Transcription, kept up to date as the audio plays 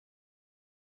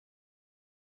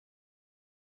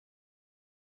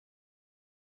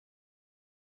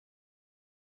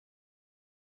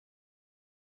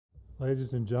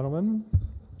Ladies and gentlemen,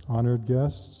 honored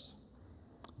guests,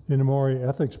 Inamori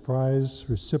Ethics Prize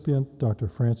recipient Dr.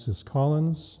 Francis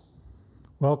Collins,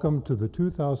 welcome to the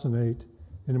 2008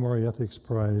 Inamori Ethics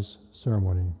Prize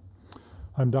ceremony.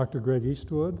 I'm Dr. Greg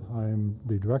Eastwood. I'm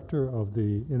the director of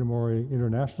the Inamori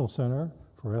International Center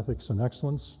for Ethics and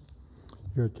Excellence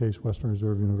here at Case Western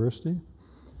Reserve University.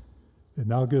 It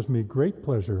now gives me great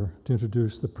pleasure to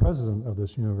introduce the president of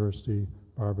this university,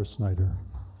 Barbara Snyder.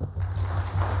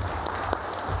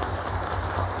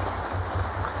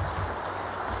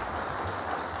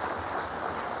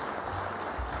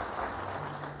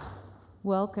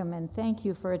 Welcome and thank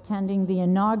you for attending the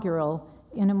inaugural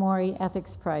Inamori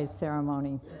Ethics Prize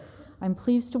ceremony. I'm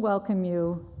pleased to welcome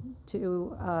you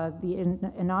to the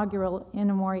inaugural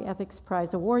Inamori Ethics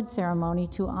Prize award ceremony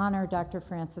to honor Dr.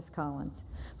 Francis Collins.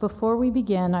 Before we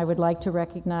begin, I would like to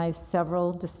recognize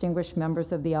several distinguished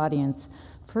members of the audience.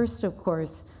 First, of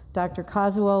course, Dr.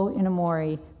 Kazuo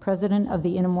Inamori, president of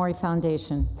the Inamori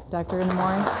Foundation. Dr.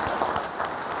 Inamori.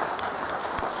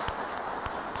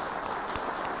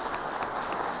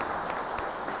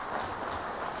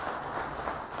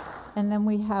 And then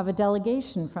we have a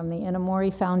delegation from the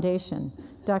Inamori Foundation,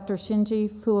 Dr. Shinji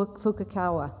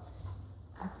Fukukawa.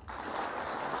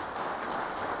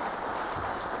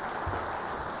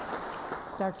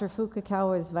 Dr.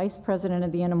 Fukukawa is Vice President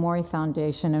of the Inamori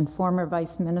Foundation and former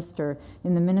Vice Minister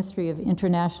in the Ministry of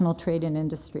International Trade and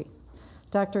Industry.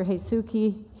 Dr.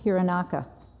 Heisuke Hironaka.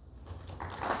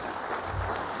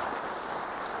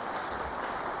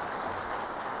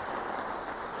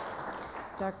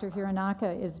 Dr.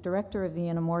 Hironaka is Director of the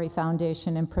Inamori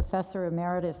Foundation and Professor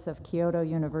Emeritus of Kyoto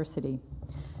University.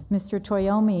 Mr.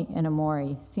 Toyomi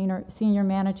Inamori, Senior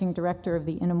Managing Director of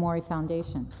the Inamori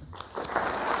Foundation.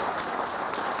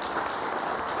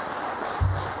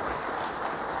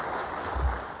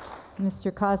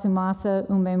 Mr. Kazumasa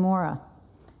Umemura,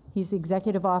 he's the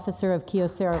Executive Officer of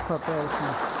Kyocera Corporation.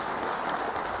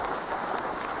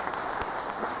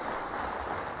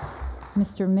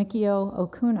 Mr. Mikio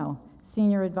Okuno,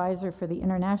 Senior Advisor for the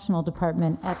International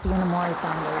Department at the Inamori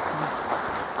Foundation.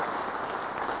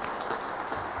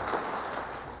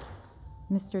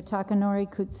 Mr.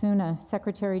 Takanori Kutsuna,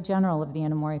 Secretary General of the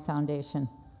Inamori Foundation.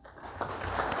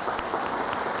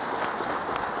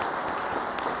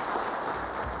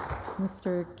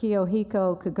 Mr.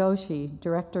 Kiyohiko Kagoshi,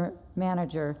 Director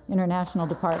Manager, International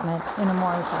Department,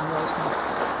 Inamori Foundation.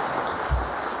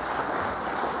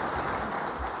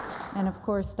 And of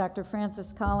course, Dr.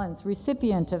 Francis Collins,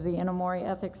 recipient of the Inamori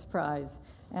Ethics Prize,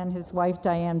 and his wife,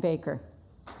 Diane Baker.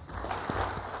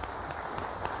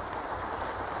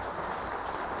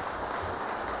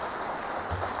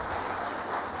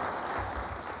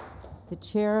 The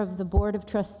chair of the Board of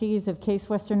Trustees of Case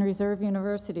Western Reserve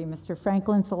University, Mr.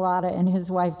 Franklin Salata, and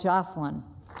his wife, Jocelyn.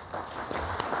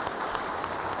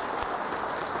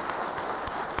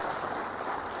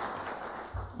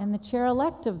 And the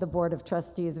chair-elect of the Board of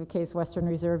Trustees of Case Western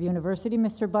Reserve University,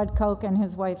 Mr. Bud Koch, and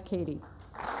his wife, Katie.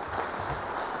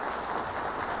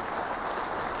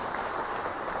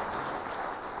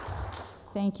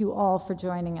 Thank you all for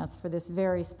joining us for this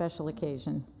very special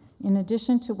occasion. In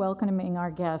addition to welcoming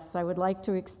our guests, I would like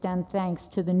to extend thanks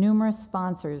to the numerous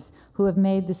sponsors who have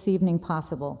made this evening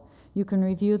possible. You can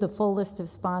review the full list of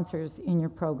sponsors in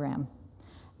your program.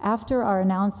 After our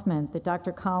announcement that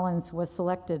Dr. Collins was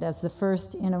selected as the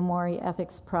first Inamori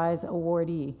Ethics Prize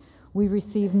awardee, we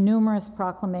received numerous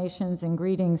proclamations and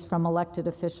greetings from elected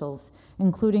officials,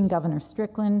 including Governor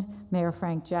Strickland, Mayor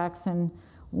Frank Jackson,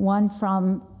 one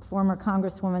from former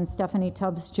Congresswoman Stephanie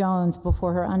Tubbs Jones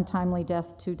before her untimely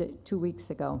death two weeks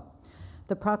ago.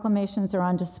 The proclamations are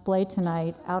on display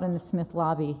tonight out in the Smith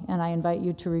lobby, and I invite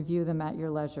you to review them at your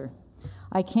leisure.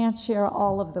 I can't share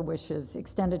all of the wishes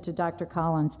extended to Dr.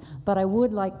 Collins, but I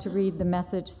would like to read the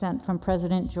message sent from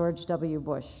President George W.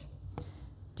 Bush.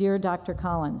 Dear Dr.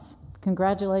 Collins,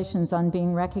 congratulations on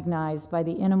being recognized by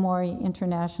the Inamori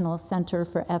International Center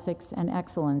for Ethics and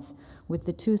Excellence with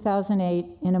the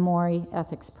 2008 Inamori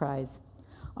Ethics Prize.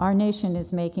 Our nation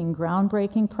is making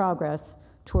groundbreaking progress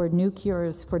toward new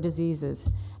cures for diseases,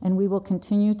 and we will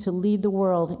continue to lead the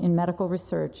world in medical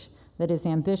research that is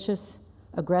ambitious,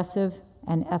 aggressive,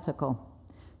 and ethical.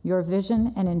 Your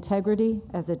vision and integrity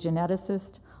as a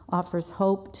geneticist offers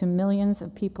hope to millions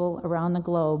of people around the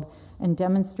globe and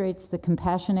demonstrates the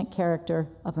compassionate character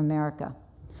of America.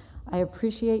 I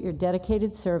appreciate your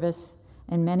dedicated service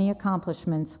and many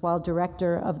accomplishments while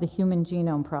director of the Human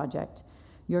Genome Project.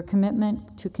 Your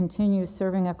commitment to continue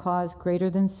serving a cause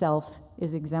greater than self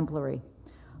is exemplary.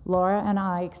 Laura and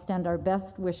I extend our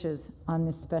best wishes on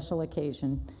this special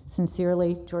occasion.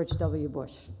 Sincerely, George W.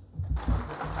 Bush.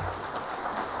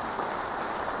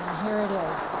 here it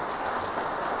is.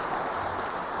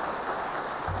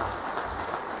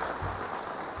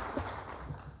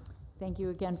 Thank you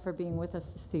again for being with us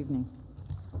this evening.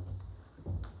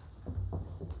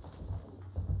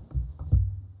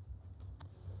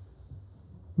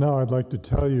 Now I'd like to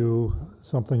tell you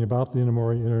something about the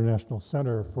Inamori International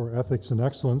Center for Ethics and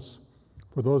Excellence.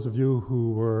 For those of you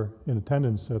who were in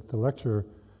attendance at the lecture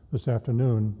this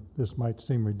afternoon, this might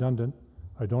seem redundant.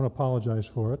 I don't apologize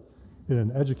for it. In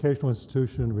an educational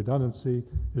institution, redundancy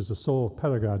is the soul of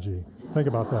pedagogy. Think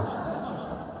about that.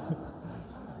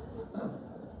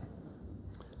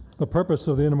 The purpose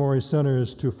of the Inamori Center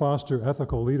is to foster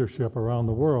ethical leadership around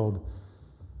the world.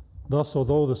 Thus,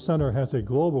 although the center has a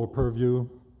global purview,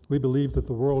 we believe that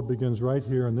the world begins right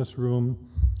here in this room,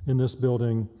 in this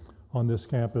building, on this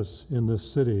campus, in this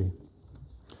city.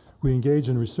 We engage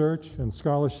in research and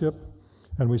scholarship,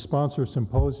 and we sponsor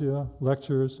symposia,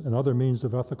 lectures, and other means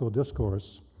of ethical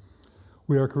discourse.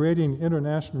 We are creating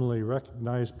internationally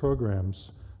recognized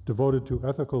programs devoted to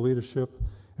ethical leadership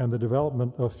and the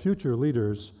development of future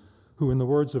leaders who, in the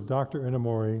words of Dr.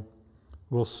 Inamori,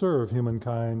 will serve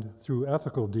humankind through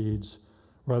ethical deeds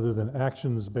rather than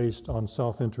actions based on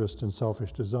self-interest and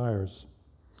selfish desires.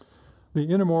 The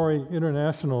Inamori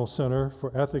International Center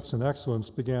for Ethics and Excellence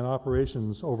began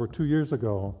operations over 2 years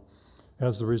ago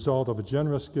as the result of a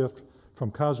generous gift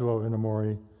from Kazuo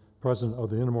Inamori, president of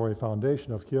the Inamori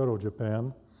Foundation of Kyoto,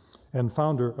 Japan, and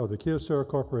founder of the Kyocera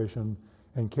Corporation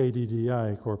and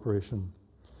KDDI Corporation.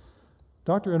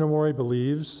 Dr. Inamori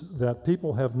believes that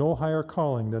people have no higher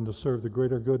calling than to serve the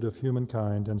greater good of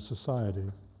humankind and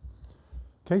society.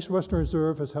 Case Western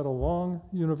Reserve has had a long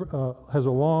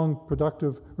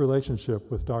productive relationship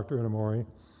with Dr. Inamori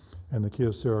and the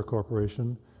Kyocera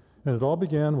Corporation, and it all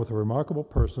began with a remarkable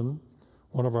person,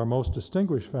 one of our most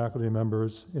distinguished faculty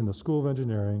members in the School of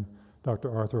Engineering,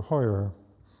 Dr. Arthur Hoyer.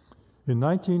 In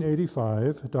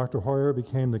 1985, Dr. Hoyer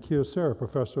became the Kyocera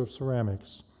Professor of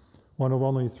Ceramics, one of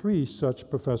only 3 such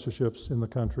professorships in the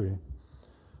country.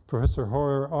 Professor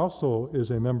Hoyer also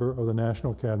is a member of the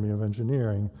National Academy of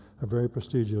Engineering, a very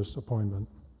prestigious appointment.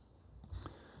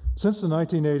 Since the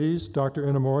 1980s, Dr.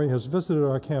 Inamori has visited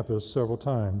our campus several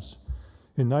times.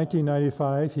 In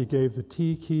 1995, he gave the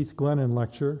T. Keith Glennon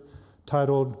Lecture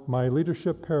titled My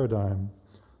Leadership Paradigm,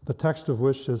 the text of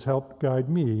which has helped guide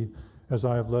me as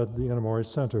I have led the Inamori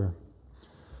Center.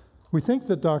 We think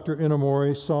that Dr.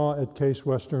 Inamori saw at Case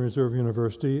Western Reserve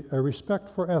University a respect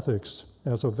for ethics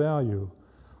as a value,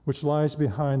 which lies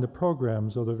behind the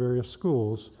programs of the various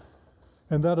schools,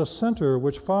 and that a center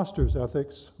which fosters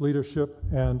ethics, leadership,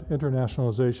 and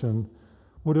internationalization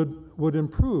would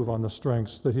improve on the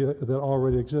strengths that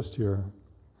already exist here.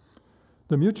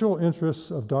 The mutual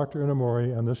interests of Dr.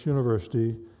 Inamori and this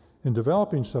university in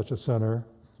developing such a center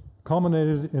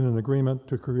culminated in an agreement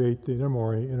to create the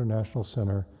Inamori International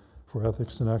Center for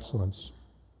Ethics and Excellence.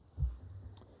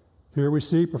 Here we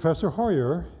see Professor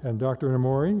Hoyer and Dr.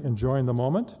 Inamori enjoying the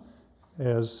moment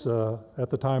as at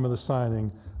the time of the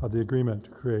signing of the agreement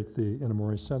to create the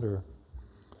Inamori Center.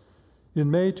 In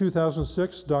May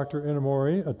 2006, Dr.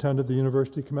 Inamori attended the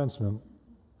university commencement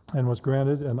and was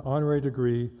granted an honorary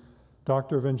degree,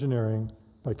 Doctor of Engineering,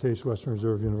 by Case Western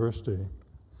Reserve University.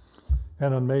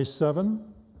 And on May 7,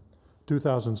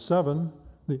 2007,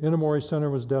 the Inamori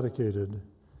Center was dedicated.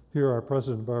 Here are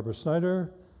President Barbara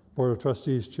Snyder, Board of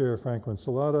Trustees Chair Franklin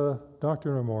Salata,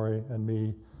 Dr. Inamori, and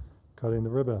me cutting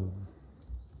the ribbon.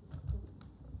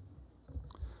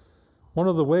 One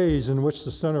of the ways in which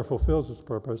the center fulfills its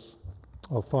purpose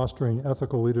of fostering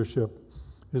ethical leadership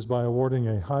is by awarding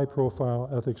a high-profile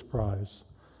ethics prize,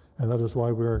 and that is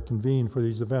why we are convened for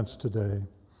these events today.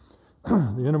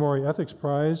 The Inamori Ethics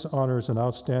Prize honors an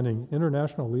outstanding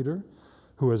international leader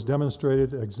who has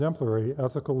demonstrated exemplary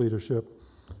ethical leadership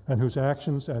and whose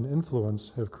actions and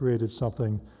influence have created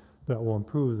something that will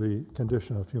improve the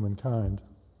condition of humankind.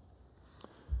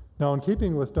 Now, in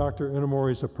keeping with Dr.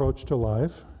 Inamori's approach to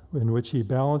life, in which he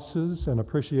balances an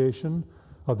appreciation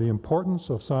of the importance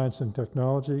of science and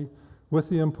technology with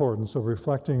the importance of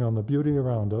reflecting on the beauty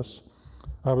around us,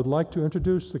 I would like to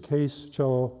introduce the Case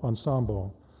Cello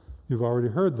Ensemble. You've already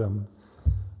heard them.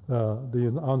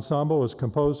 The ensemble is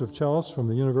composed of cellists from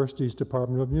the university's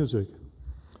Department of Music.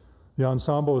 The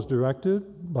ensemble is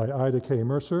directed by Ida K.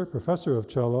 Mercer, professor of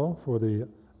cello for the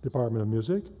Department of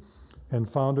Music, and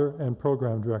founder and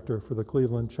program director for the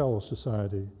Cleveland Cello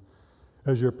Society.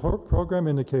 As your program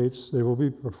indicates, they will be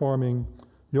performing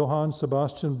Johann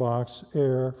Sebastian Bach's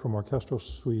Air from Orchestral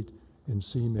Suite in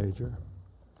C major.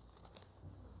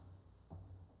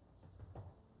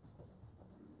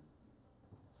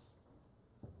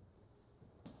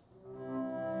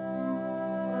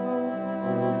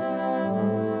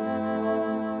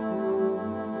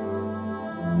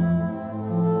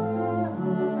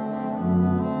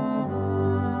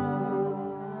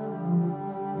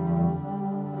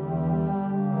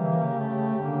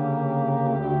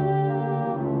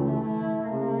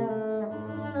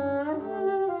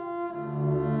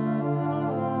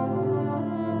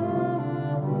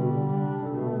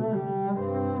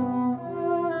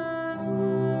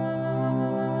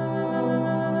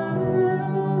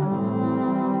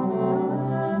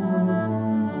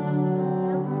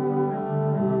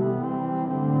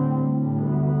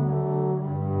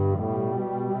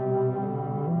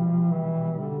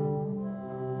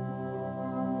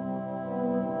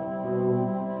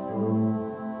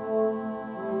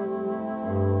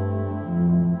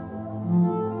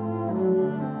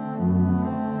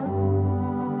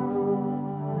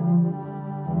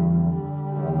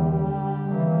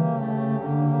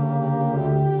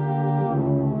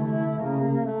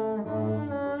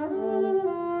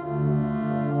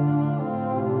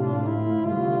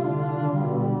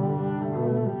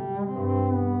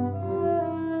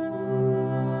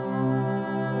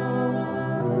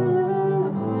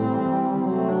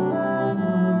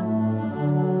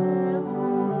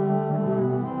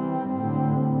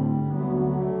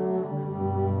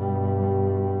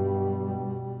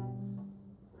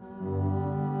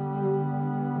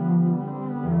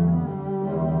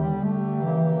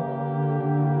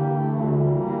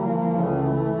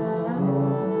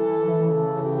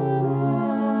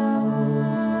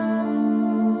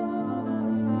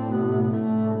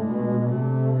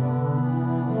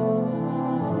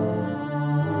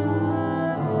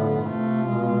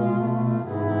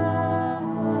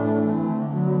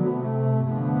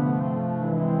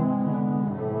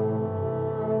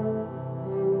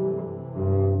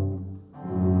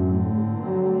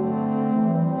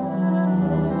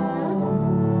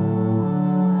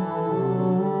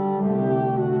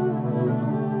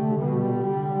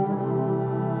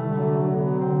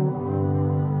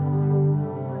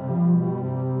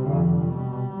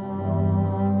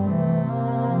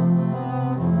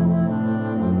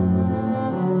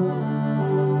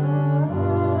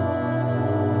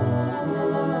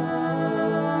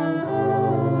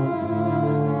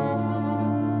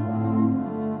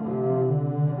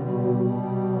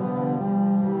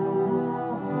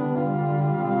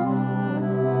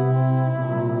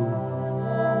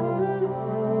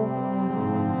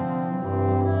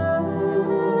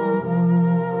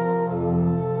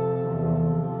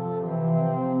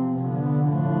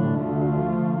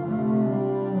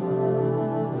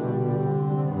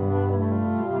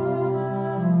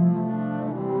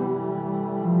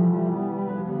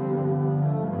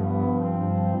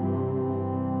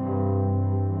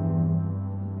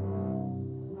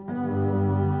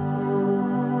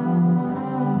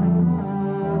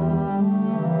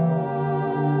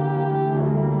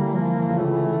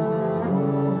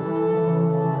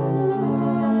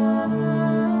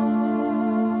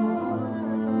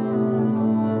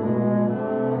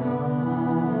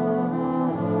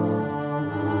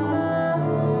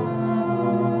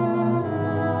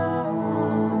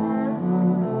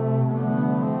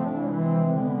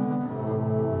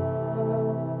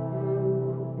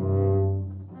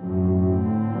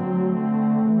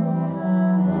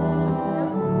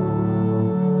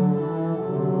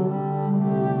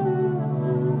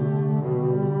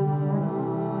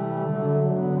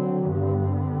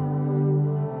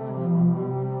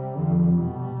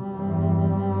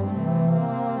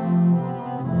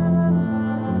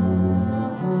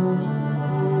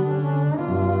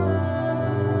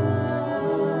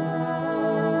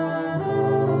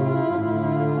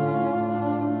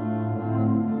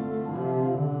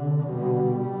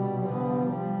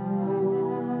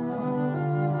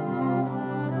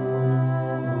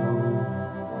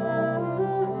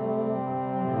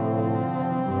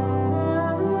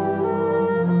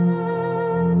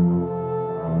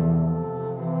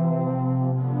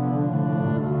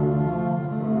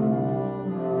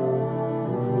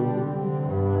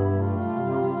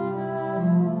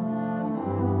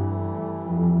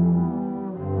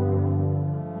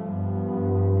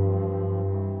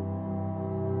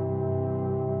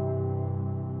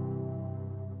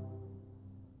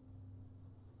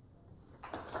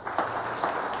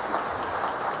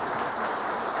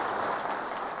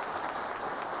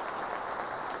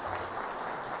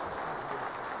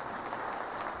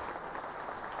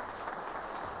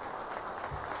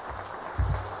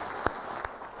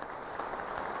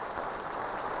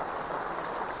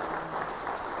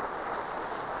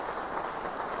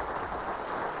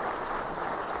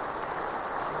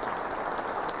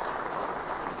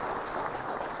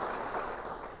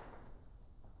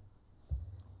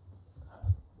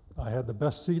 the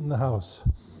best seat in the house.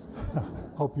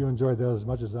 Hope you enjoyed that as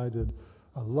much as I did.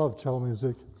 I love cello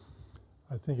music.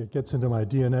 I think it gets into my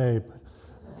DNA.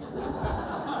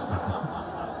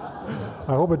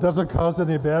 I hope it doesn't cause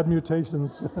any bad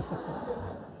mutations.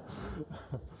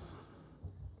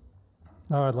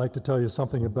 Now I'd like to tell you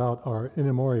something about our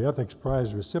Inamori Ethics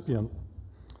Prize recipient.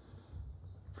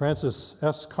 Francis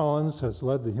S. Collins has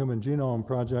led the Human Genome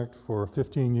Project for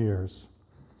 15 years.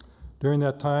 During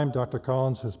that time, Dr.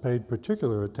 Collins has paid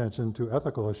particular attention to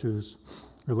ethical issues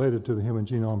related to the Human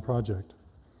Genome Project.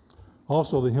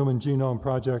 Also, the Human Genome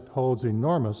Project holds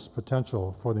enormous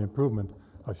potential for the improvement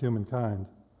of humankind.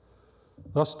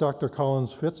 Thus, Dr.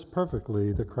 Collins fits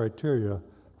perfectly the criteria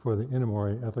for the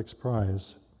Inamori Ethics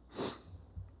Prize.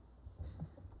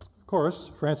 Of course,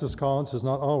 Francis Collins has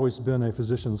not always been a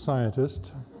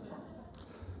physician-scientist.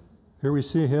 Here we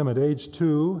see him at age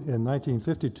 2 in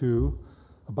 1952,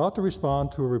 about to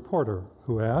respond to a reporter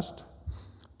who asked,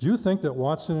 "Do you think that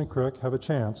Watson and Crick have a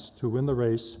chance to win the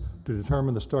race to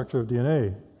determine the structure of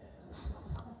DNA?"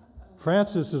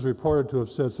 Francis is reported to have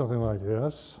said something like,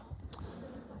 "Yes."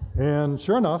 And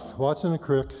sure enough, Watson and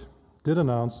Crick did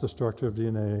announce the structure of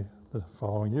DNA the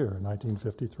following year,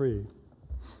 1953.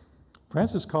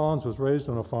 Francis Collins was raised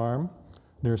on a farm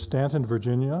near Stanton,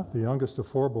 Virginia, the youngest of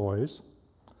 4 boys.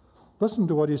 Listen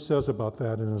to what he says about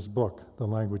that in his book, The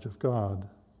Language of God.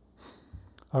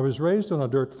 "I was raised on a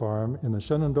dirt farm in the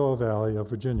Shenandoah Valley of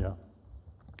Virginia.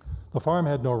 The farm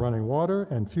had no running water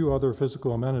and few other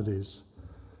physical amenities.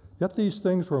 Yet these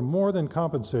things were more than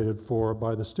compensated for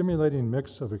by the stimulating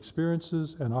mix of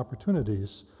experiences and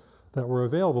opportunities that were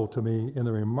available to me in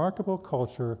the remarkable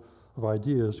culture of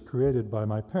ideas created by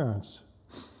my parents."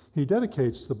 He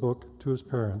dedicates the book to his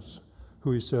parents,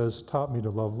 who he says taught me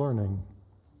to love learning.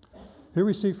 Here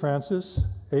we see Francis,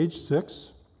 age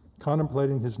 6,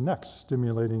 contemplating his next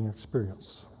stimulating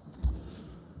experience.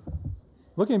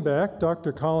 Looking back,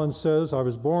 Dr. Collins says, "I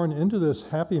was born into this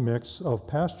happy mix of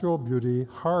pastoral beauty,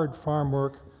 hard farm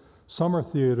work, summer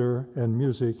theater, and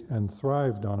music, and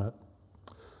thrived on it."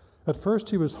 At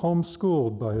first, he was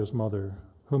homeschooled by his mother,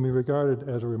 whom he regarded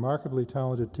as a remarkably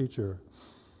talented teacher.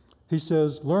 He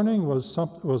says, "Learning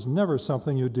was never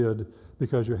something you did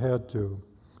because you had to.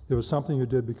 It was something you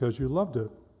did because you loved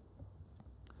it."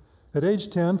 At age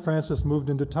 10, Francis moved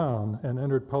into town and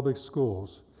entered public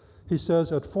schools. He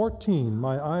says, "At 14,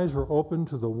 my eyes were opened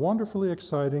to the wonderfully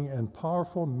exciting and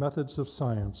powerful methods of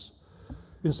science.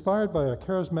 Inspired by a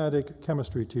charismatic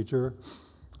chemistry teacher,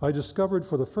 I discovered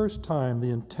for the first time the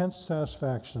intense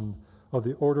satisfaction of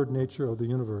the ordered nature of the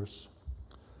universe.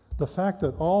 The fact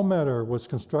that all matter was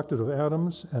constructed of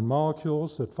atoms and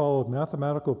molecules that followed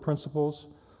mathematical principles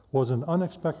was an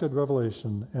unexpected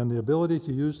revelation, and the ability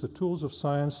to use the tools of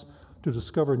science to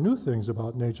discover new things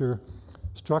about nature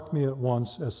struck me at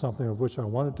once as something of which I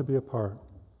wanted to be a part."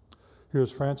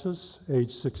 Here's Francis,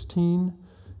 age 16,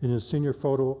 in his senior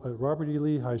photo at Robert E.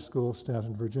 Lee High School,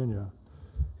 Stanton, Virginia.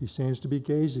 He seems to be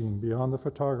gazing beyond the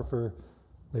photographer,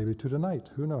 maybe to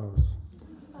tonight, who knows?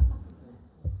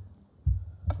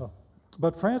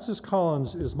 But Francis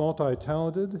Collins is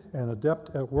multi-talented and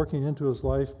adept at working into his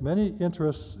life many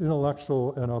interests,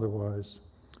 intellectual and otherwise.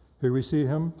 Here we see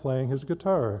him playing his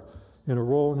guitar in a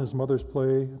role in his mother's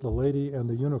play, The Lady and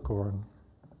the Unicorn.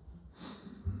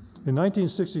 In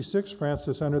 1966,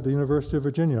 Francis entered the University of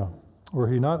Virginia, where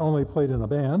he not only played in a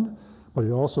band, but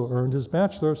he also earned his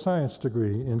Bachelor of Science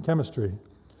degree in chemistry.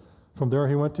 From there,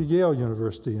 he went to Yale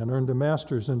University and earned a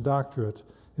master's and doctorate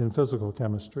in physical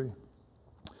chemistry.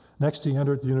 Next, he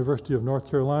entered the University of North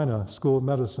Carolina School of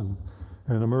Medicine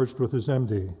and emerged with his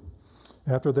MD.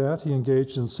 After that, he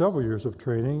engaged in several years of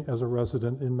training as a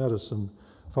resident in medicine,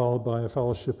 followed by a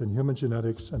fellowship in human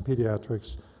genetics and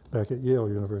pediatrics back at Yale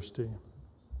University.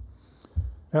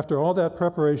 After all that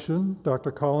preparation,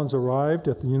 Dr. Collins arrived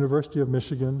at the University of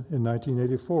Michigan in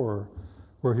 1984,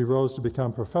 where he rose to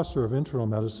become professor of internal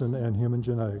medicine and human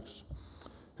genetics.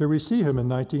 Here we see him in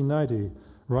 1990,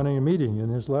 running a meeting in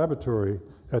his laboratory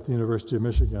at the University of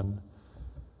Michigan.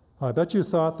 I bet you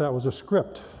thought that was a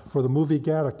script for the movie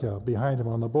Gattaca behind him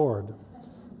on the board.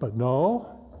 But no,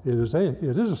 it is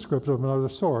a script of another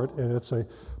sort, and it's a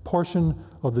portion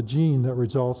of the gene that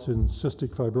results in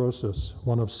cystic fibrosis,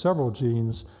 one of several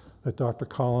genes that Dr.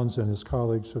 Collins and his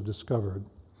colleagues have discovered.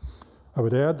 I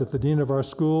would add that the dean of our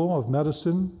School of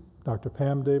Medicine, Dr.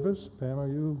 Pam Davis, Pam, are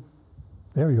you?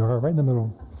 There you are, right in the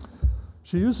middle.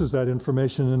 She uses that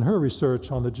information in her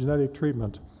research on the genetic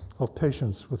treatment of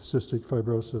patients with cystic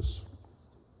fibrosis.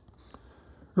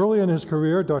 Early in his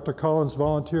career, Dr. Collins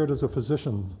volunteered as a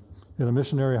physician in a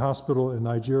missionary hospital in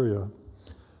Nigeria.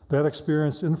 That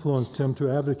experience influenced him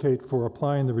to advocate for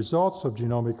applying the results of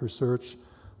genomic research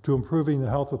to improving the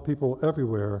health of people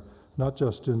everywhere, not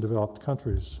just in developed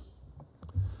countries.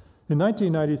 In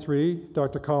 1993,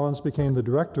 Dr. Collins became the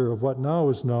director of what now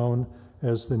is known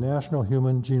as the National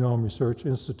Human Genome Research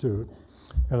Institute,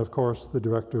 and of course, the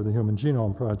director of the Human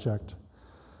Genome Project.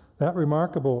 That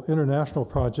remarkable international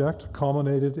project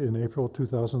culminated in April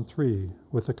 2003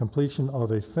 with the completion of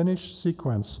a finished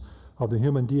sequence of the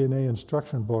Human DNA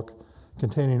Instruction Book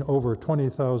containing over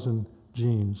 20,000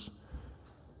 genes.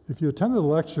 If you attended the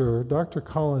lecture, Dr.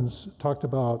 Collins talked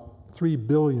about 3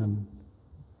 billion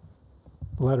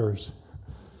letters.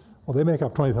 Well, they make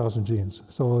up 20,000 genes,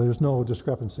 so there's no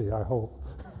discrepancy, I hope.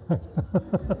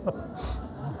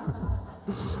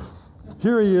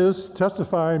 Here he is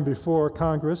testifying before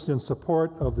Congress in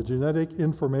support of the Genetic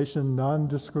Information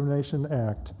Non-Discrimination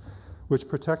Act, which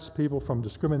protects people from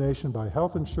discrimination by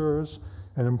health insurers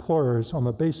and employers on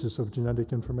the basis of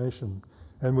genetic information,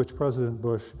 and which President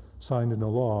Bush signed into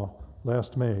law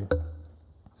last May.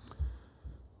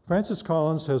 Francis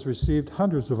Collins has received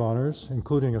hundreds of honors,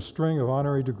 including a string of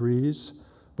honorary degrees,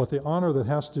 but the honor that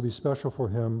has to be special for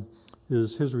him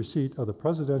is his receipt of the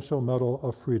Presidential Medal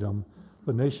of Freedom,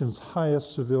 the nation's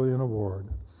highest civilian award.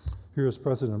 Here is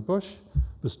President Bush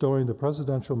bestowing the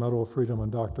Presidential Medal of Freedom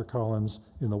on Dr. Collins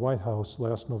in the White House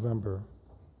last November.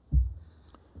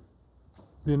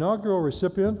 The inaugural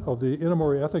recipient of the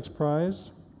Inamori Ethics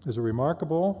Prize is a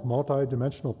remarkable,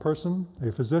 multi-dimensional person,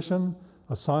 a physician,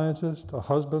 a scientist, a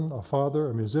husband, a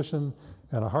father, a musician,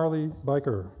 and a Harley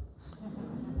biker.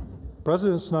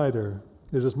 President Snyder,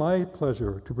 it is my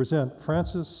pleasure to present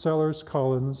Francis Sellers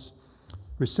Collins,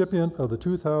 recipient of the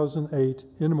 2008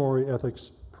 Inamori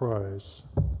Ethics Prize.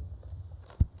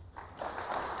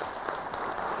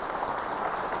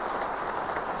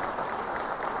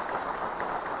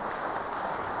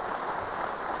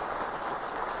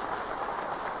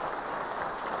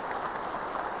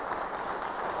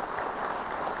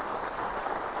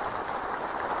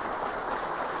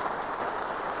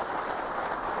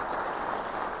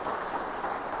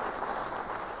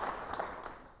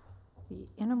 The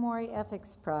Inamori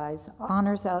Ethics Prize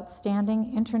honors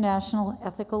outstanding international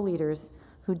ethical leaders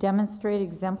who demonstrate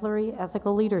exemplary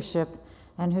ethical leadership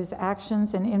and whose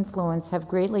actions and influence have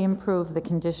greatly improved the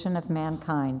condition of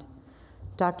mankind.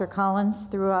 Dr. Collins,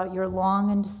 throughout your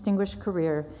long and distinguished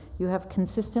career, you have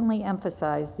consistently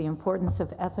emphasized the importance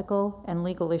of ethical and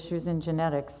legal issues in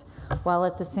genetics, while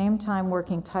at the same time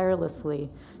working tirelessly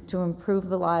to improve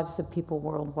the lives of people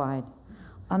worldwide.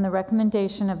 On the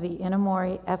recommendation of the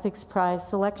Inamori Ethics Prize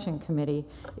Selection Committee,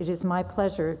 it is my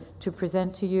pleasure to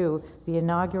present to you the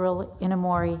inaugural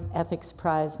Inamori Ethics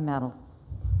Prize Medal.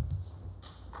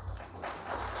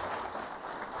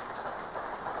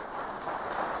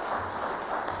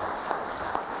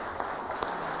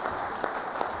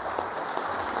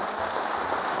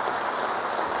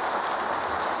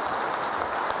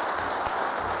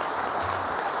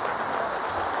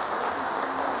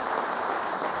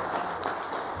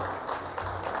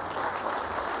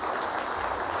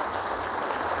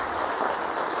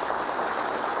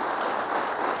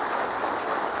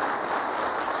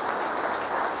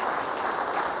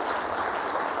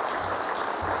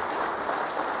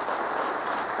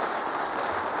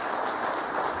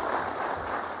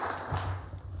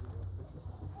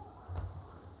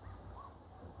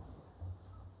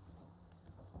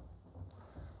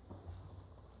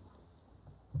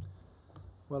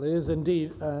 Well, it is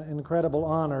indeed an incredible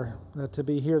honor to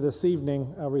be here this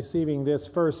evening receiving this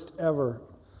first ever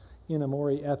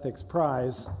Inamori Ethics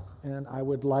Prize, and I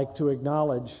would like to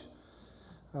acknowledge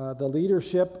the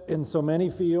leadership in so many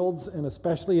fields, and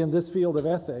especially in this field of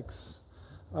ethics,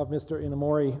 of Mr.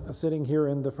 Inamori sitting here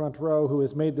in the front row, who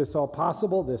has made this all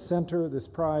possible, this center, this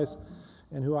prize,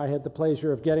 and who I had the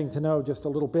pleasure of getting to know just a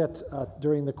little bit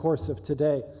during the course of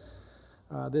today.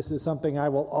 This is something I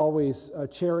will always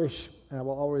cherish. I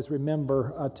will always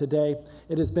remember today.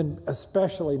 It has been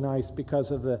especially nice because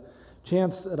of the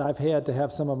chance that I've had to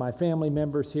have some of my family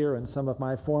members here and some of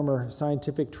my former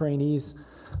scientific trainees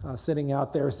sitting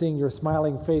out there, seeing your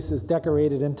smiling faces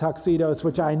decorated in tuxedos,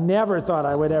 which I never thought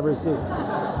I would ever see.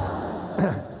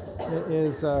 It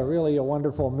is really a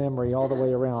wonderful memory all the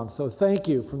way around. So thank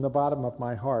you from the bottom of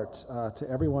my heart to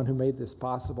everyone who made this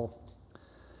possible.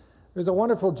 There's a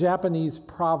wonderful Japanese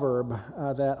proverb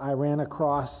that I ran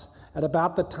across at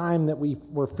about the time that we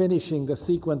were finishing the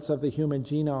sequence of the human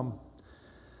genome.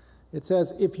 It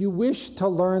says, if you wish to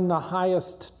learn the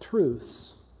highest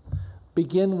truths,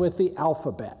 begin with the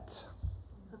alphabet.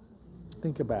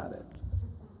 Think about it.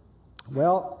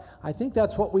 Well, I think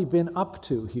that's what we've been up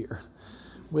to here.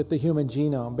 with the human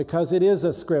genome, because it is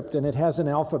a script and it has an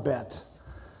alphabet,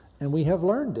 and we have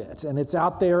learned it, and it's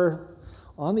out there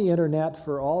on the internet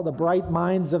for all the bright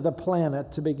minds of the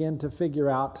planet to begin to figure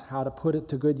out how to put it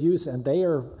to good use, and they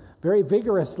are very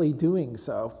vigorously doing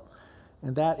so.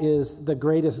 And that is the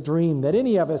greatest dream that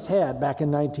any of us had back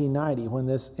in 1990 when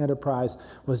this enterprise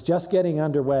was just getting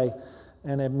underway,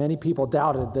 and many people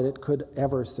doubted that it could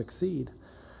ever succeed.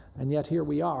 And yet here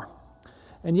we are.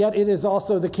 And yet it is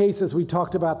also the case, as we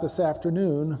talked about this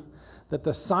afternoon, that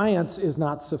the science is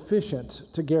not sufficient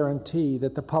to guarantee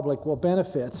that the public will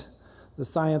benefit. The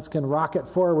science can rocket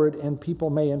forward, and people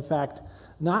may in fact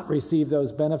not receive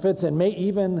those benefits and may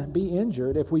even be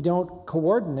injured if we don't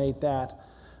coordinate that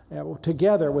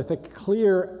together with a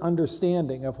clear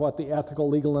understanding of what the ethical,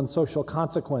 legal, and social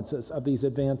consequences of these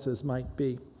advances might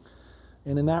be.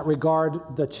 And in that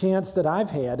regard, the chance that I've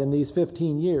had in these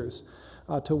 15 years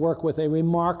to work with a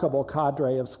remarkable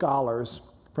cadre of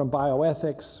scholars from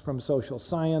bioethics, from social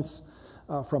science,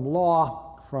 from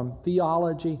law, from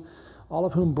theology, all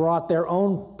of whom brought their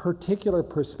own particular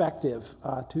perspective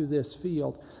to this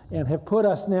field and have put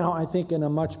us now, I think, in a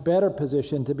much better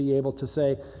position to be able to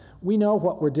say, we know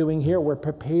what we're doing here, we're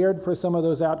prepared for some of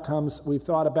those outcomes, we've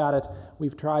thought about it,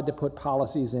 we've tried to put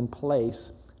policies in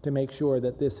place to make sure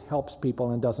that this helps people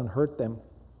and doesn't hurt them.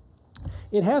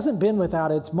 It hasn't been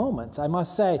without its moments, I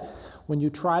must say. When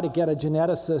you try to get a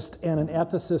geneticist and an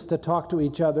ethicist to talk to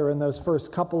each other in those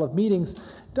first couple of meetings,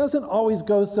 it doesn't always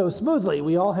go so smoothly.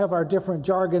 We all have our different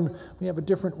jargon, we have a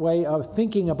different way of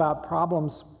thinking about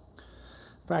problems.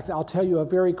 In fact, I'll tell you a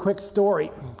very quick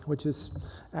story, which is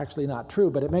actually not true,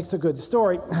 but it makes a good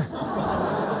story.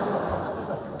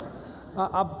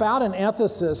 About an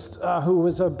ethicist who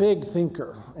was a big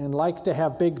thinker and liked to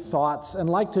have big thoughts and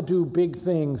liked to do big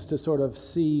things to sort of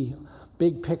see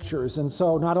big pictures. And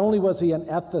so not only was he an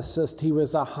ethicist, he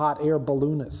was a hot air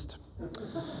balloonist.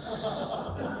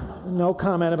 No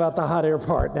comment about the hot air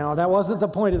part. Now, that wasn't the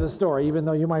point of the story, even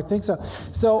though you might think so.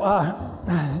 So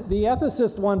the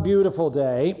ethicist one beautiful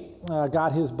day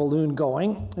got his balloon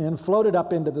going and floated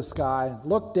up into the sky,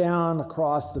 looked down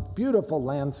across the beautiful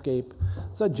landscape.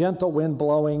 It's a gentle wind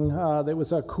blowing. It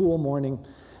was a cool morning.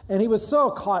 And he was so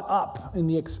caught up in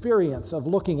the experience of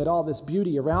looking at all this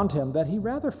beauty around him that he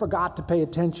rather forgot to pay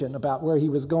attention about where he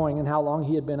was going and how long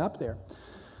he had been up there.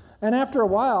 And after a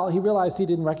while, he realized he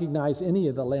didn't recognize any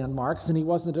of the landmarks, and he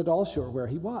wasn't at all sure where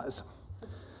he was.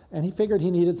 And he figured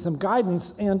he needed some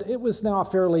guidance, and it was now a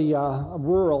fairly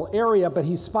rural area, but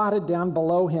he spotted down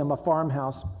below him a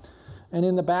farmhouse. And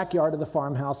in the backyard of the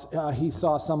farmhouse, he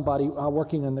saw somebody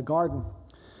working in the garden.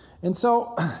 And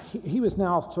so he was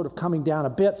now sort of coming down a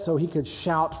bit so he could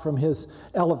shout from his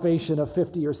elevation of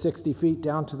 50 or 60 feet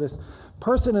down to this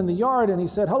person in the yard, and he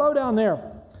said, "Hello down there."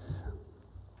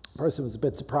 The person was a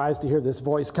bit surprised to hear this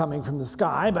voice coming from the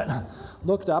sky, but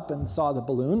looked up and saw the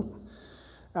balloon.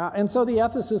 And so the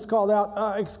ethicist called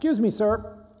out, "Excuse me,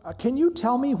 sir, can you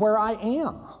tell me where I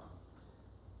am?"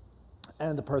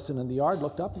 And the person in the yard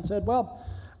looked up and said, "Well,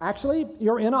 actually,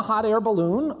 you're in a hot air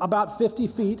balloon about 50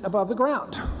 feet above the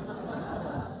ground."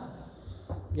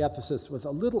 The ethicist was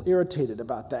a little irritated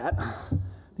about that.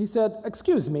 He said,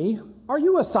 "Excuse me, are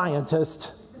you a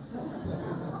scientist?"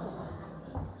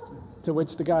 To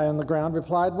which the guy on the ground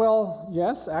replied, "Well,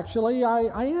 yes, actually,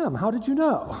 I am. How did you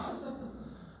know?"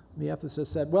 The ethicist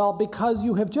said, "Well, because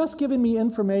you have just given me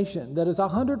information that is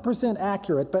 100%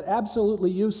 accurate but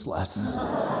absolutely useless."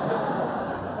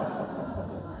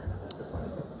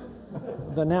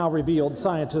 The now revealed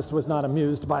scientist was not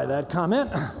amused by that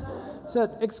comment.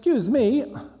 Said, "Excuse me,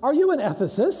 are you an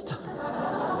ethicist?"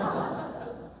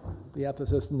 The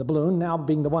ethicist in the balloon, now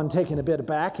being the one taken a bit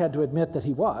aback, had to admit that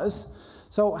he was.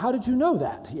 "So how did you know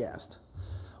that?" he asked.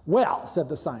 "Well," said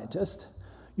the scientist,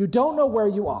 "you don't know where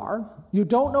you are, you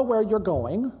don't know where you're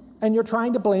going, and you're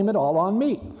trying to blame it all on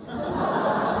me."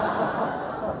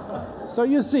 So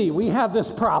you see, we have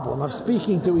this problem of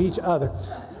speaking to each other.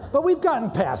 But we've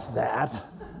gotten past that,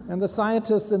 and the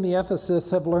scientists and the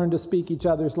ethicists have learned to speak each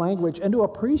other's language and to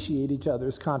appreciate each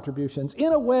other's contributions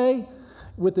in a way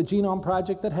with the Genome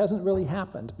Project that hasn't really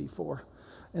happened before.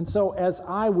 And so as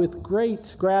I, with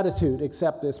great gratitude,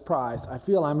 accept this prize, I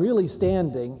feel I'm really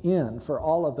standing in for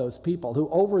all of those people who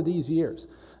over these years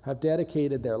have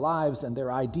dedicated their lives and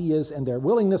their ideas and their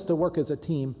willingness to work as a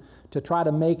team to try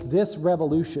to make this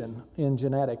revolution in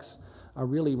genetics a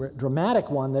really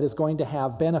dramatic one that is going to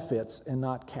have benefits and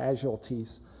not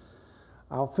casualties.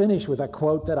 I'll finish with a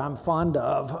quote that I'm fond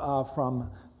of from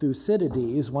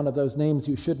Thucydides, one of those names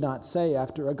you should not say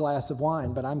after a glass of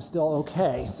wine, but I'm still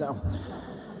okay. So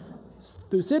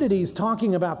Thucydides,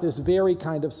 talking about this very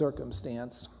kind of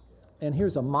circumstance, and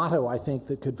here's a motto I think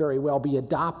that could very well be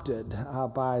adopted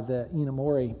by the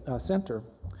Inamori Center,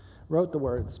 wrote the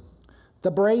words,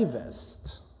 "The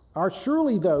bravest are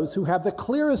surely those who have the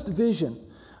clearest vision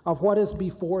of what is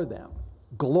before them,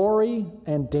 glory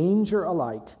and danger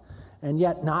alike, and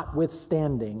yet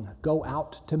notwithstanding go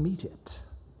out to meet it."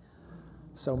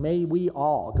 So may we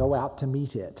all go out to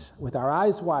meet it with our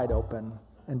eyes wide open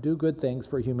and do good things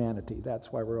for humanity.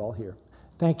 That's why we're all here.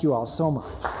 Thank you all so much.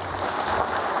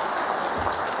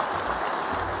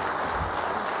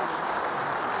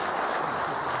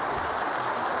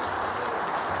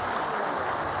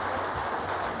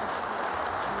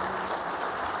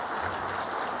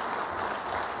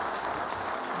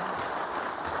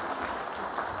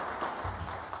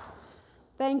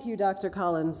 Thank you, Dr.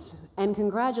 Collins, and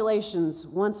congratulations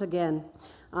once again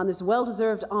on this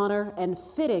well-deserved honor and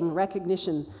fitting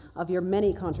recognition of your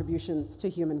many contributions to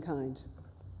humankind.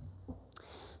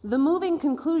 The moving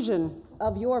conclusion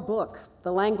of your book,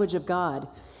 The Language of God,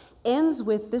 ends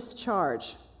with this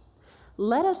charge: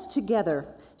 "Let us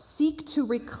together seek to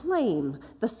reclaim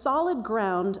the solid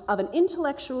ground of an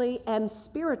intellectually and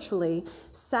spiritually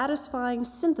satisfying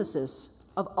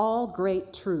synthesis of all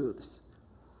great truths."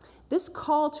 This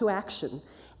call to action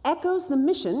echoes the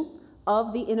mission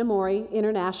of the Inamori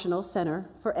International Center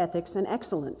for Ethics and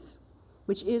Excellence,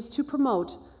 which is to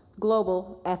promote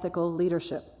global ethical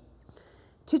leadership.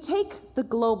 To take the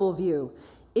global view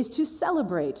is to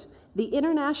celebrate the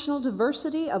international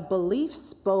diversity of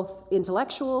beliefs, both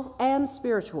intellectual and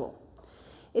spiritual.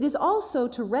 It is also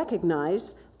to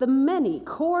recognize the many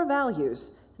core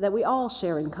values that we all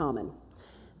share in common,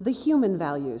 the human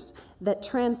values that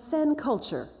transcend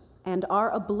culture and are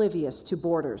oblivious to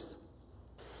borders.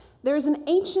 There is an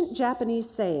ancient Japanese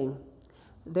saying,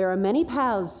 "There are many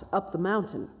paths up the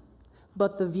mountain,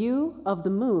 but the view of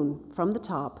the moon from the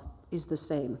top is the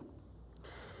same."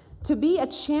 To be a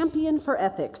champion for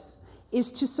ethics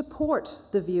is to support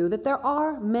the view that there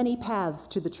are many paths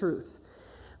to the truth,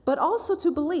 but also to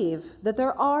believe that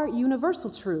there are universal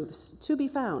truths to be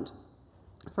found.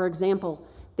 For example,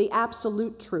 the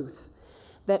absolute truth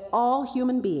that all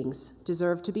human beings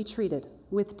deserve to be treated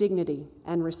with dignity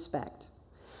and respect.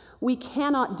 We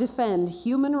cannot defend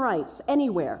human rights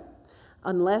anywhere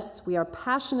unless we are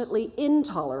passionately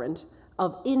intolerant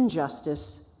of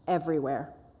injustice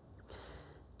everywhere.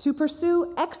 To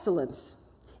pursue excellence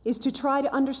is to try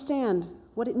to understand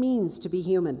what it means to be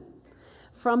human,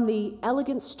 from the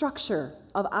elegant structure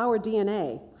of our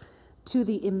DNA to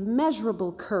the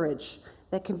immeasurable courage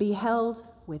that can be held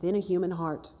within a human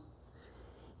heart.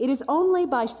 It is only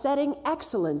by setting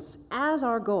excellence as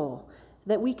our goal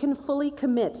that we can fully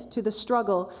commit to the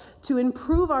struggle to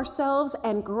improve ourselves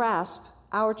and grasp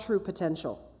our true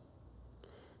potential.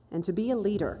 And to be a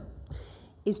leader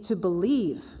is to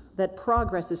believe that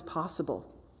progress is possible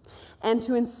and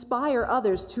to inspire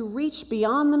others to reach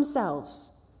beyond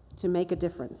themselves to make a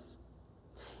difference.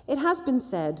 It has been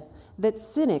said that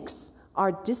cynics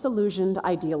are disillusioned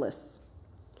idealists.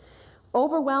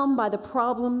 Overwhelmed by the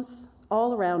problems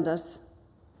all around us,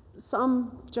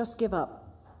 some just give up.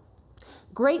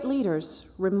 Great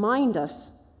leaders remind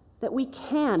us that we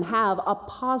can have a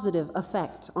positive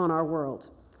effect on our world.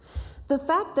 The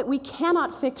fact that we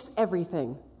cannot fix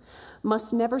everything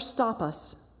must never stop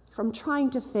us from trying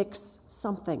to fix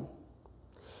something.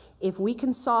 If we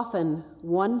can soften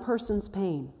one person's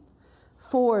pain,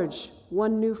 forge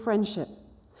one new friendship,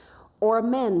 or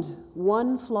amend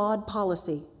one flawed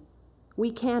policy, we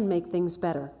can make things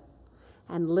better.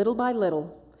 And little by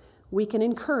little, we can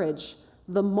encourage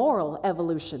the moral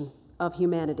evolution of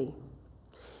humanity.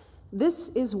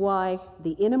 This is why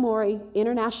the Inamori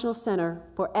International Center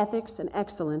for Ethics and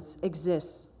Excellence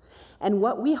exists, and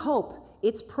what we hope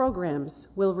its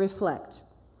programs will reflect.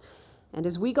 And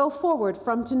as we go forward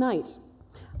from tonight,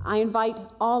 I invite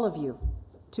all of you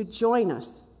to join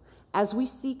us as we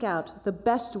seek out the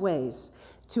best ways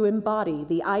to embody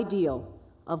the ideal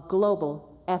of global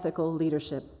ethical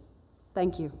leadership.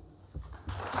 Thank you.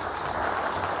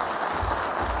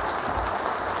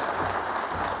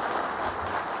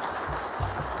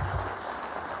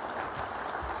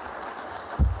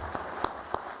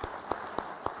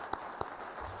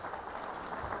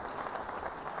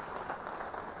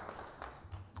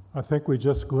 I think we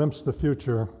just glimpsed the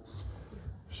future.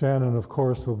 Shannon, of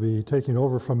course, will be taking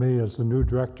over from me as the new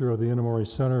director of the Inamori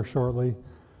Center shortly.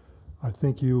 I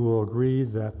think you will agree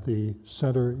that the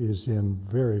center is in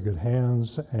very good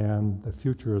hands and the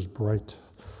future is bright.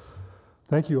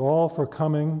 Thank you all for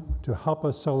coming to help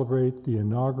us celebrate the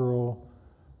inaugural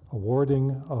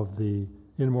awarding of the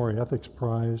Inamori Ethics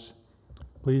Prize.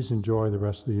 Please enjoy the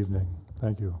rest of the evening.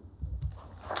 Thank you.